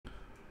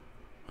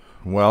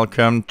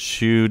Welcome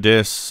to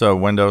this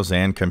Windows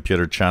and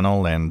computer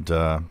channel, and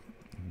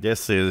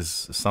this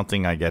is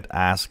something I get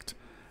asked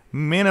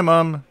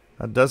minimum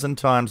a dozen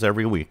times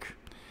every week.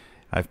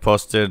 I've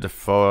posted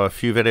for a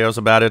few videos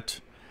about it,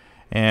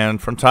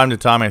 and from time to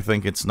time I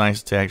think it's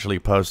nice to actually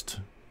post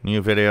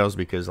new videos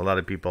because a lot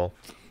of people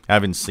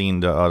haven't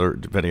seen the other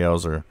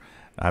videos or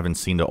haven't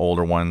seen the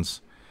older ones.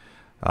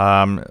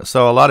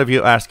 So a lot of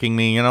you asking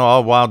me,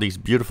 oh wow, these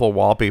beautiful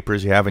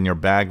wallpapers you have in your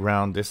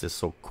background, this is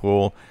so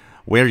cool.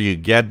 Where you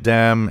get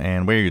them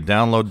and where you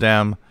download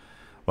them.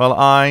 Well,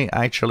 I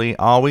actually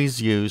always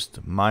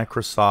used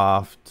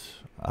Microsoft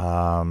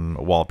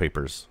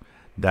wallpapers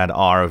that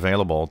are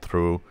available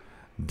through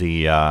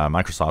the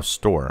Microsoft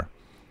Store.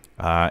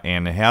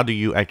 And how do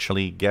you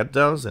actually get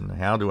those, and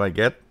how do I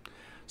get?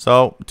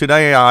 So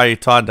today I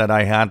thought that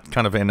I had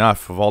kind of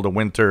enough of all the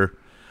winter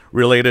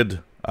related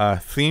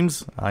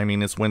themes. I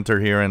mean, it's winter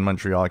here in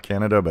Montreal,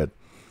 Canada,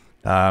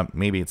 but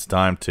maybe it's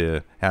time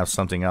to have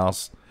something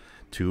else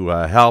to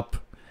help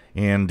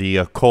in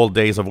the cold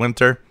days of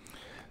winter.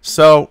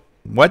 So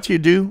what you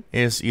do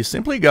is you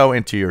simply go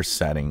into your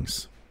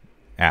settings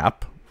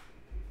app.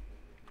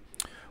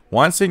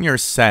 Once in your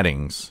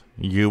settings,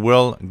 you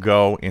will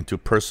go into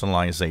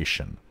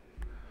personalization.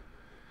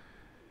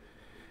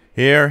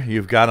 Here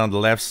you've got on the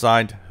left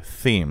side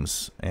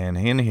themes, and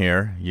in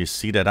here you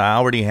see that I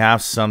already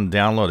have some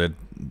downloaded.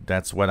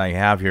 That's what I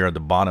have here at the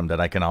bottom that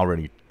I can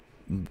already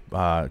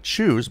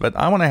choose, but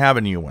I want to have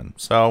a new one.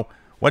 So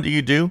what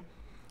do?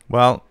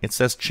 Well, it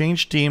says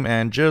change theme,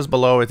 and just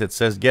below it, it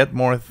says get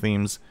more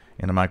themes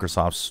in the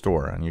Microsoft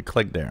Store, and you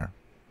click there.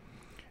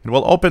 It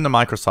will open the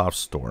Microsoft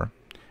Store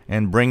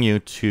and bring you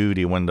to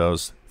the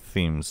Windows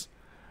themes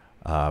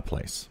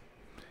place.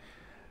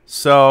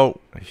 So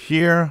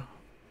here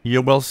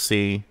you will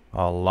see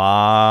a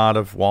lot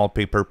of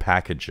wallpaper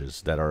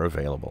packages that are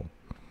available.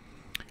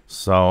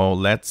 So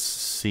let's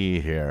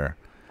see here.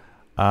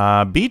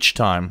 Beach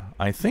time.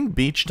 I think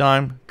beach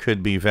time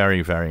could be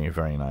very, very,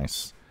 very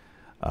nice.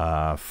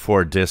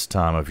 For this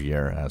time of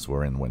year as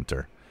we're in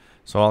winter.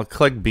 So I'll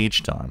click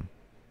beach time.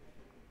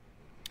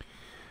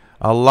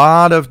 A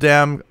lot of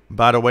them,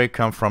 by the way,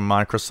 come from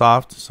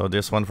Microsoft. So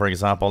this one, for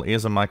example,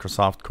 is a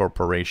Microsoft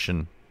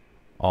corporation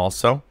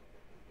also.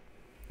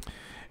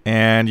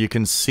 And you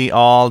can see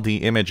all the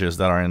images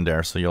that are in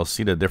there. So you'll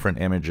see the different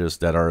images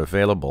that are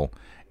available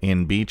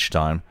in beach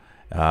time.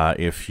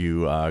 If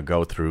you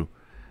go through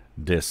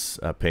this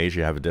page,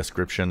 you have a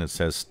description. It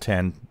says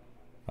 10.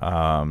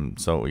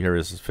 So here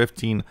is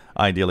 15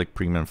 idyllic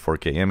premium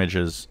 4K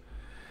images.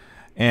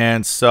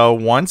 And so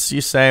once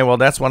you say, well,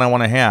 that's what I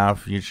want to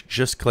have, you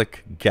just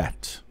click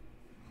get.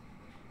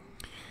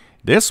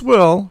 This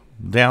will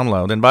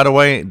download. And by the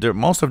way,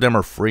 most of them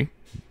are free.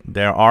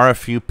 There are a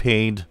few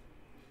paid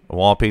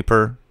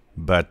wallpaper,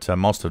 but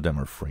most of them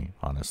are free,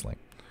 honestly.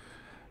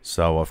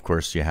 So of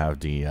course you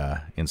have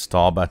the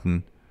install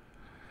button.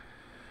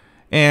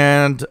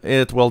 And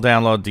it will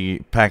download the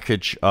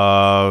package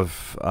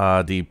of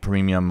the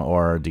premium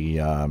or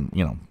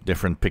the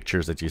different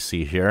pictures that you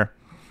see here.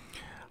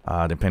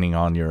 Depending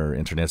on your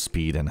internet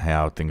speed and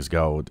how things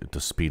go,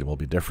 the speed will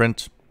be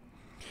different.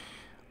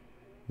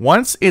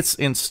 Once it's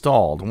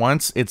installed,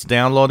 once it's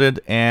downloaded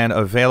and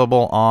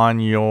available on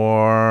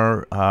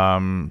your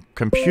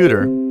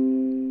computer,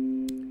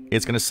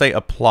 it's going to say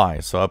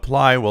apply. So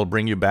apply will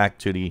bring you back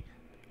to the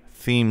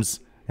themes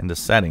and the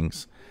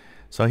settings.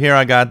 So here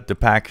I got the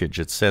package.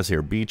 It says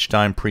here Beach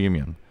Time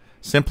Premium.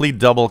 Simply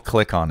double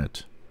click on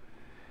it,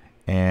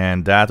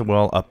 and that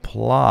will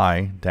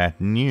apply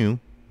that new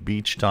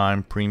Beach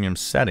Time Premium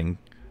setting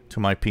to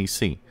my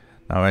PC.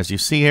 Now as you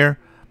see here,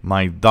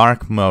 my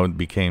dark mode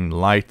became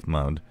light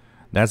mode.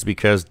 That's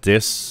because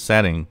this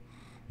setting,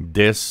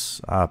 this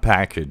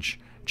package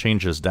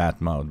changes that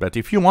mode. But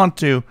if you want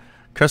to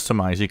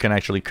customize, you can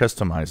actually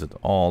customize it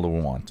all you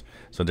want.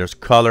 So there's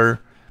color,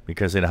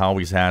 because it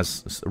always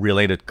has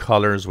related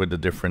colors with the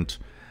different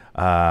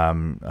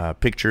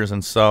pictures,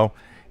 and so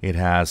it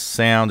has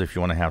sound if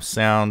you want to have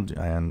sound,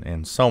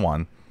 and so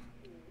on.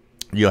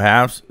 You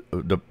have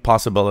the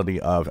possibility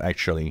of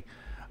actually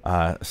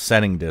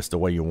setting this the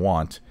way you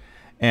want.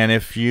 And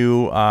if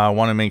you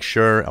want to make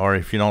sure, or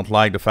if you don't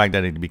like the fact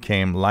that it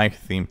became light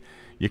theme,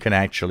 you can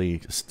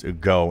actually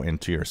go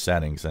into your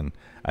settings and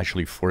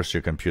actually force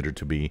your computer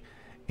to be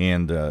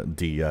in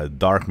the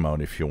dark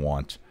mode if you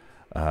want.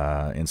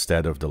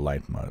 Instead of the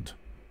light mode.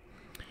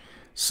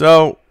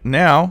 So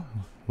now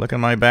look at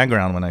my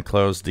background when I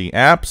close the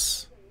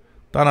apps.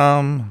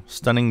 Ta-da!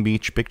 Stunning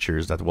beach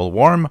pictures that will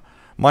warm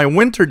my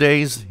winter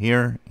days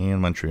here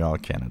in Montreal,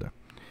 Canada.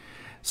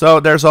 So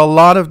there's a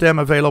lot of them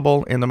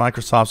available in the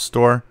Microsoft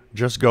Store.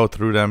 Just go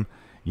through them,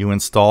 you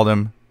install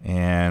them,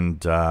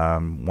 and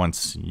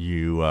once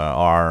you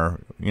are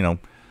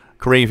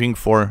craving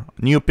for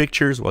new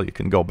pictures, well, you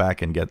can go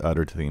back and get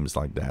other themes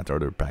like that,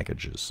 other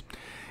packages.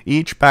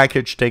 Each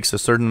package takes a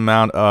certain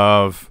amount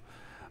of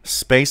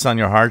space on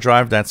your hard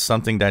drive. That's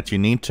something that you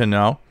need to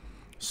know.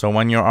 So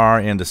when you are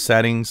in the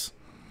settings,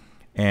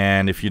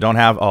 and if you don't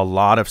have a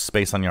lot of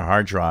space on your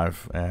hard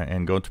drive,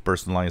 and go to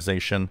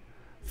personalization,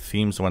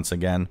 themes once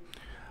again,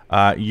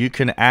 you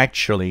can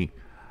actually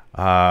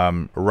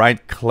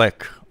right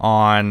click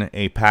on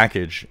a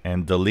package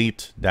and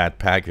delete that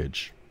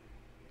package,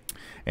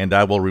 and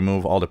that will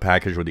remove all the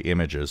package with the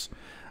images.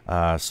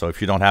 So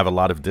if you don't have a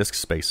lot of disk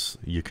space,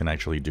 you can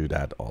actually do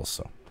that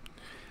also.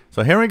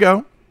 So here we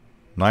go.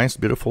 Nice,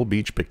 beautiful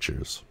beach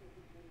pictures.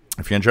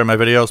 If you enjoy my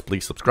videos,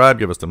 please subscribe,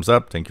 give us a thumbs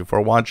up. Thank you for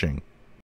watching.